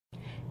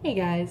Hey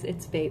guys,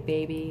 it's Vape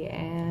Baby,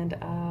 and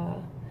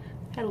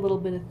had a little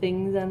bit of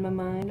things on my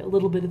mind,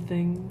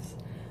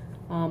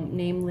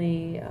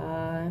 namely,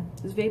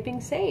 is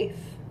vaping safe?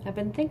 I've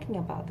been thinking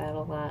about that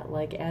a lot,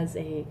 like as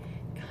a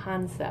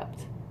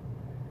concept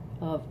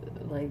of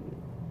like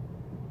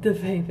the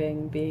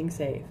vaping being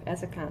safe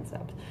as a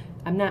concept.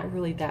 I'm not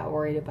really that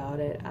worried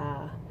about it.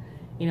 I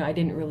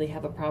didn't really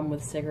have a problem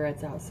with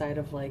cigarettes outside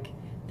of like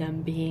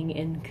them being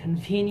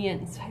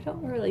inconvenient, so I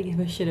don't really give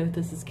a shit if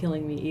this is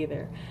killing me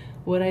either.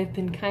 What I've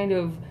been kind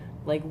of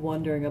like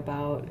wondering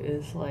about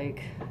is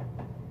like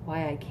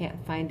why I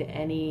can't find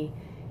any,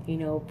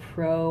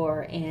 pro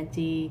or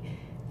anti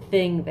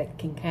thing that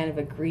can kind of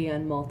agree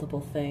on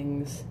multiple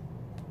things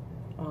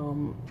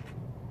to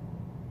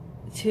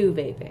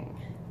vaping.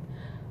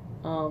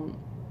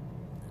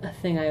 A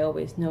thing I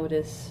always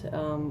notice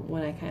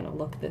when I kind of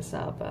look this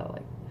up,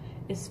 like,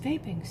 is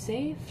vaping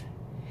safe?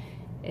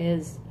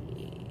 Is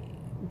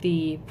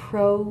the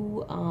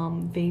pro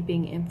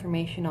vaping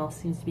information all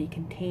seems to be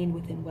contained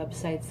within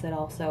websites that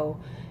also,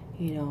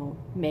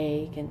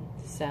 make and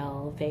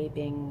sell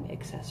vaping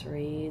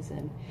accessories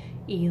and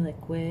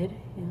e-liquid.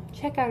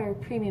 Check out our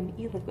premium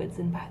e-liquids,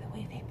 and by the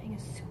way, vaping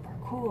is super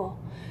cool.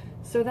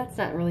 So that's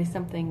not really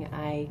something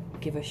I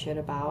give a shit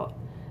about.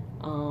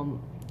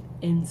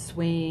 In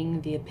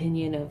swaying the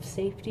opinion of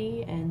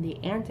safety, and the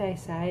anti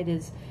side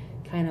is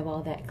kind of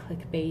all that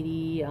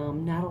clickbaity,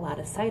 not a lot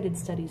of cited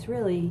studies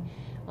really,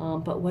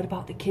 but what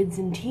about the kids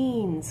and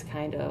teens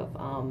kind of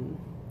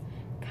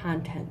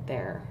content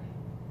there.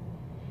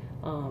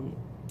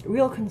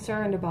 Real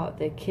concerned about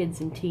the kids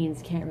and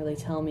teens. Can't really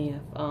tell me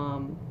if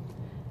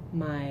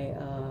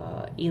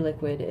my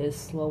e-liquid is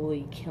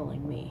slowly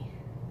killing me.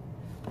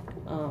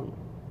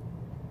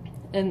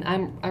 And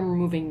I'm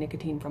removing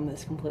nicotine from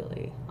this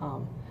completely.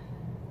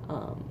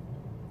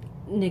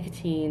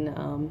 Nicotine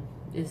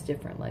is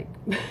different, like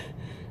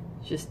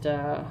just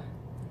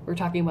we're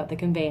talking about the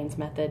conveyance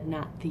method,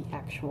 not the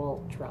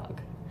actual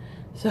drug.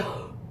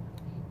 So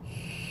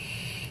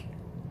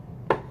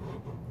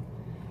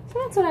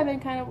that's what I've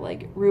been kind of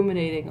like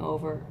ruminating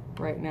over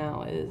right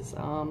now, is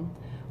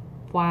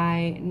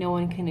why no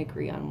one can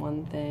agree on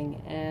one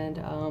thing.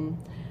 And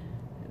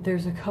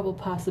there's a couple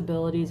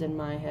possibilities in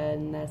my head,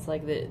 and that's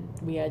like that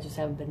we just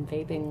haven't been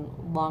vaping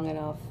long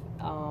enough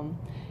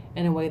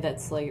in a way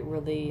that's like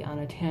really on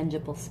a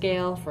tangible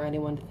scale for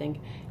anyone to think,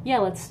 yeah,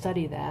 let's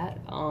study that.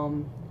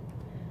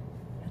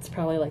 It's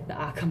probably like the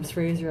Occam's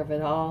razor of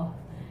it all.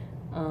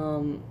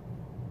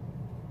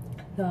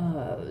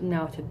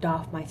 Now to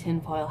doff my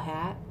tinfoil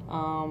hat,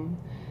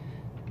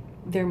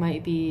 there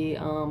might be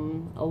a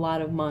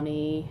lot of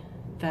money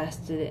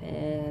vested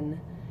in,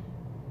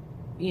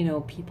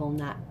 people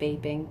not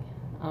vaping,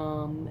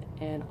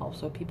 and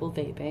also people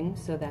vaping,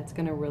 so that's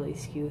going to really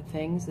skew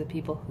things. The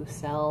people who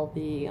sell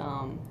the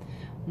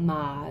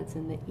mods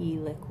and the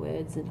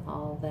e-liquids and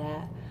all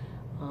that,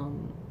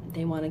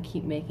 they want to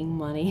keep making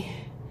money.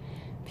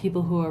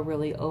 People who are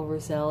really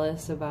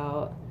overzealous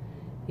about,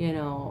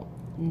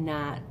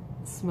 not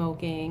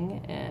smoking,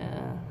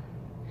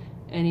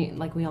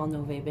 like we all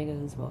know vaping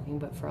isn't smoking,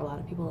 but for a lot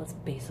of people it's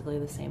basically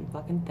the same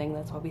fucking thing.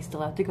 That's why we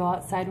still have to go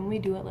outside when we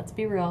do it, let's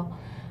be real.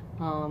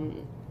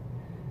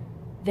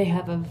 They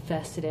have a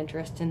vested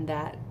interest in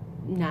that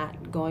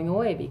not going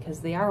away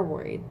because they are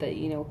worried that,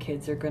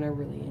 kids are going to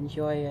really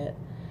enjoy it.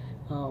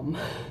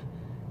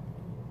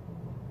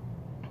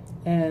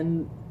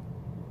 And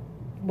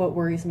what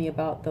worries me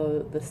about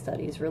the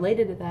studies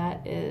related to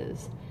that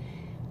is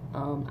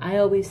I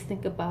always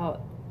think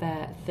about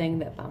that thing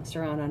that bounced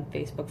around on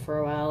Facebook for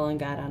a while and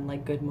got on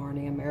like Good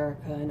Morning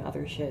America and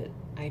other shit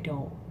I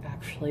don't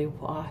actually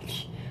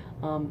watch,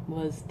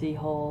 was the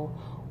whole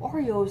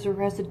Oreos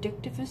are as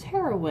addictive as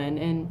heroin.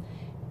 And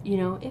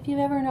if you've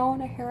ever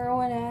known a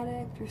heroin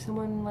addict or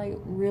someone like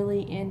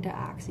really into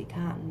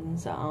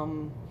Oxycontins,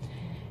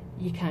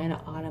 you kind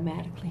of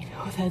automatically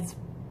know that's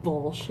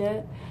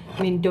bullshit.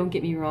 I mean, don't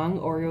get me wrong,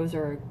 Oreos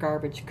are a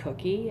garbage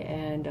cookie,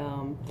 and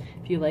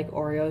if you like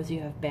Oreos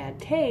you have bad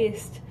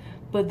taste,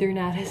 but they're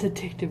not as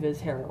addictive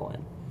as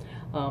heroin.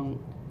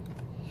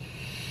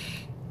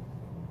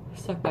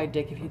 Suck my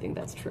dick if you think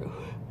that's true.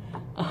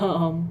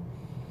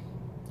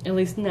 At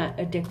least not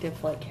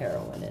addictive like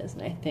heroin is.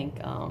 And I think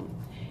an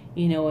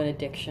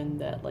addiction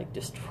that like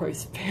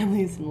destroys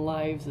families and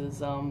lives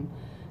is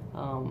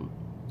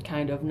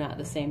kind of not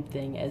the same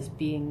thing as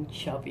being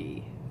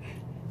chubby,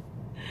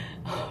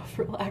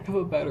 for lack of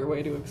a better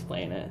way to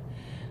explain it.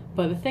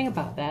 But the thing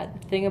about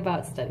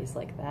studies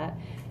like that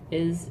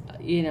is,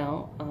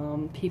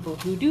 people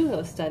who do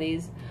those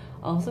studies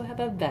also have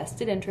a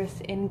vested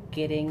interest in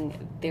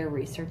getting their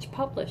research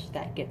published.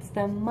 That gets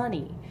them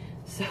money.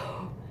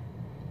 So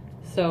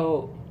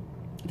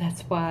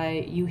that's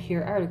why you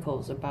hear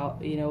articles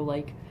about,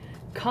 like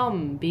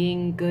cum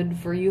being good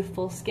for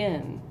youthful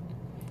skin.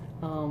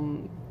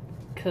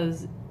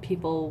 Because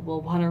people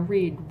will want to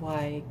read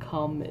why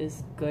cum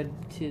is good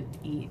to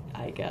eat,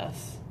 I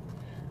guess.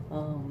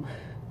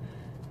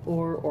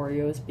 Or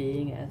Oreos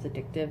being as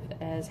addictive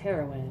as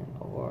heroin,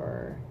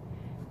 or,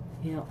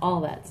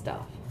 all that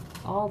stuff.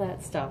 all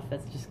that stuff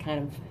that's just kind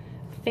of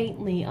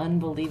faintly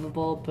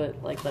unbelievable,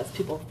 but like lets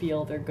people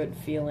feel their good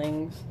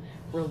feelings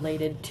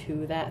related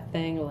to that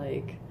thing,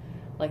 like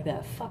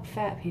that fuck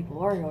fat people,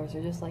 Oreos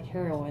are just like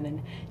heroin,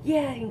 and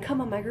yeah, I can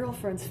come on my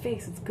girlfriend's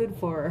face, it's good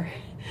for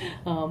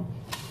her.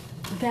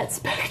 That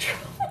spectrum.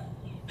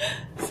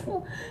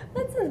 So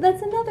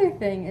that's another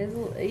thing, is,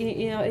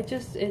 you know, it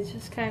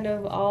just kind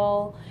of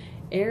all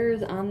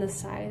errs on the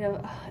side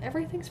of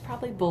everything's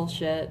probably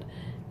bullshit.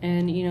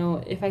 And you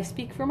know, if I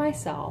speak for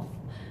myself,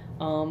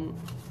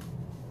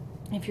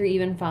 if you're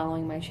even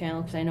following my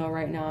channel, because I know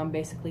right now I'm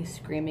basically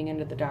screaming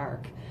into the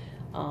dark,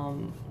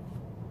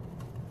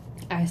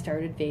 I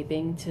started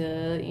vaping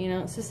to, you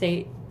know,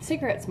 cessate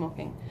cigarette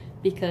smoking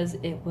because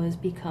it was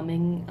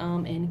becoming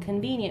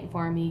inconvenient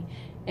for me,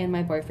 and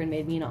my boyfriend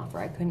made me an offer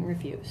I couldn't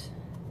refuse.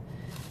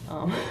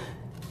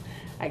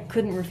 I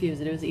couldn't refuse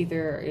it. It was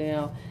either, you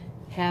know,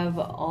 have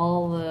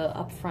all the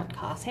upfront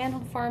costs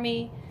handled for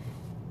me,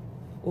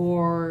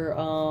 or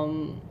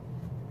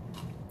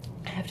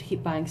I have to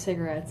keep buying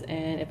cigarettes,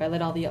 and if I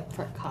let all the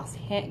upfront costs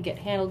get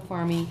handled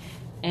for me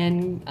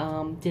and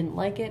didn't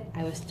like it,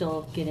 I was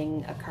still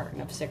getting a carton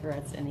of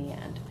cigarettes in the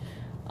end.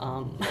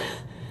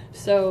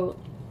 So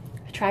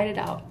I tried it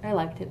out. I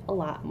liked it a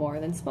lot more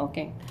than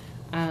smoking.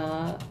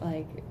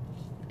 Like,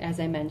 as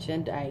I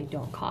mentioned, I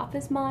don't cough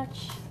as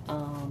much,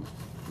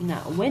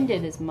 not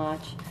winded as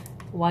much.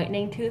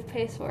 Whitening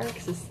toothpaste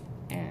works. It's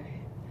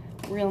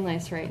real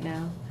nice right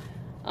now.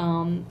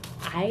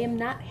 I am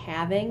not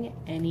having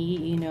any,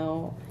 you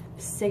know,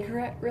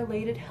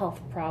 cigarette-related health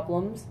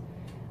problems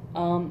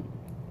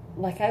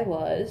like I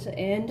was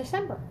in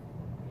December.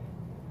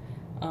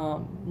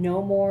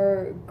 No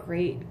more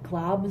great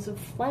globs of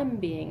phlegm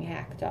being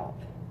hacked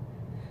up.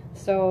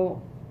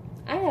 So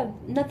I have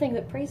nothing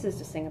but praises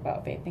to sing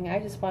about vaping. I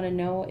just want to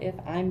know if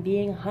I'm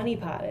being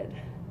honeypotted.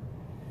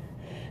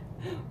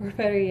 Or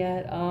better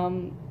yet,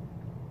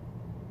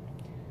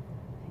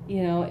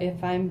 you know,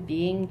 if I'm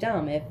being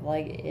dumb, if,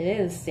 like, it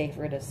is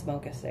safer to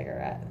smoke a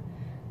cigarette.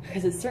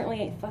 Because it certainly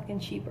ain't fucking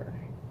cheaper.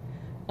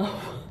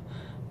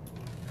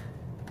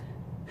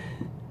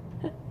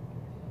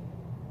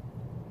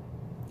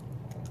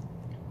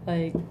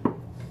 Like,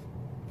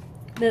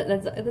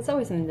 that's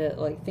always something to,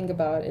 like, think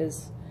about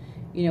is,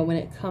 you know, when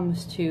it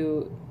comes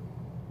to,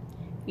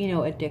 you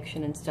know,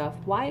 addiction and stuff.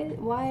 Why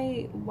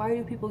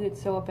do people get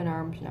so up in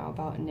arms now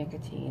about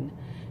nicotine?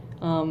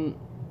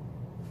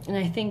 And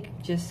I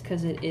think just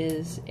because it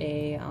is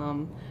a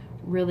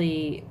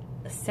really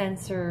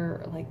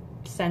sensorily,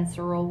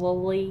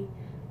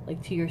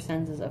 like to your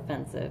senses,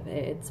 offensive.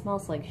 It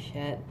smells like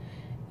shit.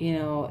 You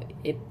know,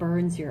 it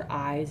burns your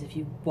eyes if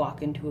you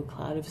walk into a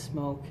cloud of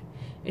smoke.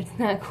 It's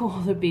not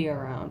cool to be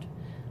around.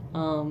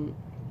 And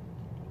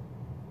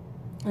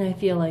I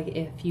feel like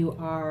if you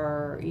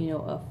are, you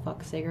know, a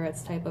fuck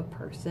cigarettes type of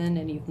person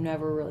and you've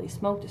never really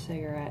smoked a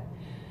cigarette,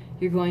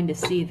 you're going to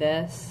see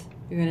this.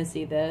 You're going to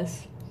see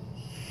this.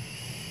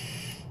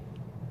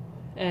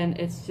 And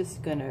it's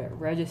just going to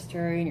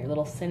register in your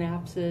little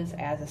synapses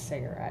as a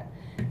cigarette.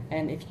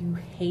 And if you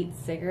hate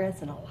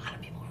cigarettes, and a lot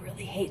of people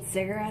really hate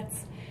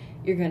cigarettes,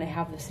 you're going to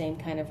have the same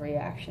kind of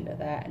reaction to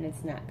that, and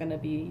it's not going to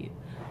be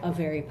a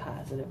very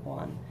positive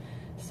one.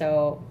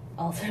 So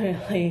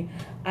ultimately,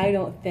 I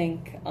don't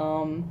think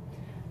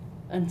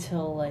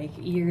until like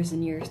years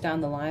and years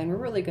down the line, we're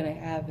really going to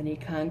have any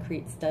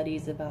concrete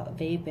studies about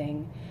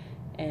vaping,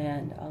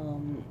 and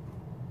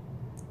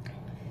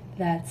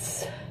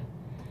that's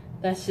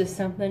just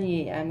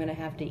something I'm going to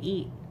have to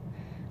eat.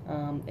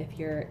 If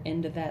you're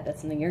into that,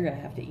 that's something you're going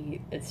to have to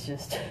eat. It's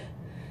just,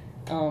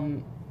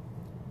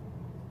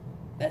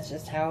 that's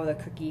just how the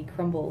cookie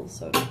crumbles,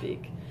 so to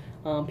speak.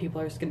 People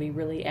are just going to be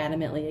really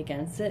adamantly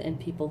against it, and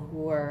people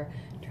who are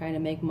trying to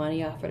make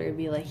money off it are going to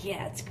be like,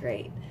 yeah, it's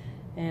great.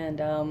 And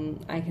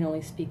I can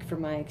only speak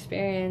from my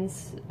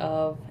experience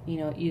of, you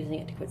know, using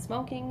it to quit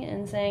smoking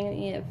and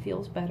saying, yeah, it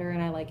feels better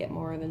and I like it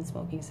more than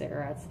smoking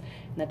cigarettes.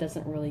 And that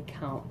doesn't really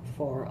count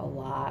for a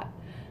lot.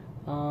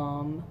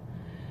 I'm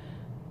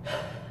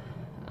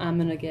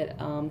going to get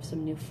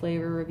some new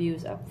flavor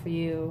reviews up for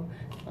you.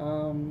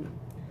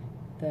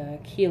 The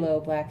Kilo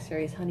Black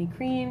Series Honey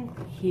Cream,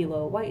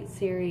 Kilo White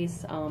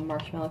Series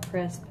Marshmallow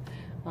Crisp,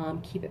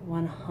 Keep It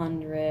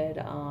 100,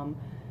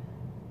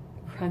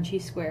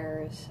 Crunchy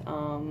Squares.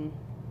 I'll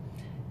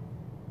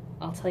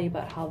tell you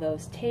about how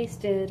those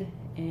tasted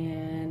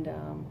and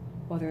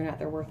whether or not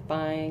they're worth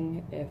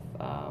buying, if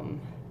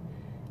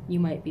you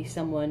might be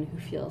someone who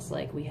feels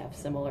like we have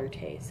similar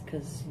tastes,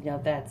 because, you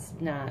know, that's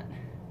not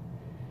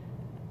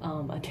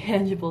a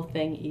tangible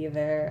thing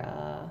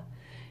either.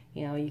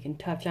 You know, you can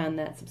touch on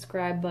that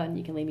subscribe button,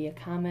 you can leave me a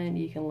comment,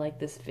 you can like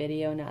this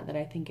video, not that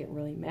I think it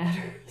really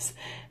matters.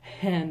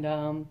 And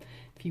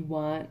if you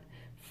want,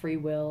 free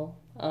will.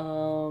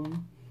 Other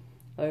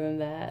than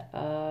that,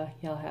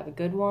 y'all have a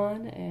good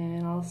one,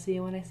 and I'll see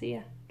you when I see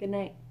you. Good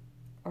night,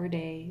 or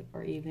day,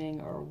 or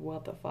evening, or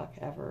what the fuck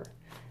ever.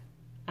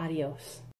 Adios.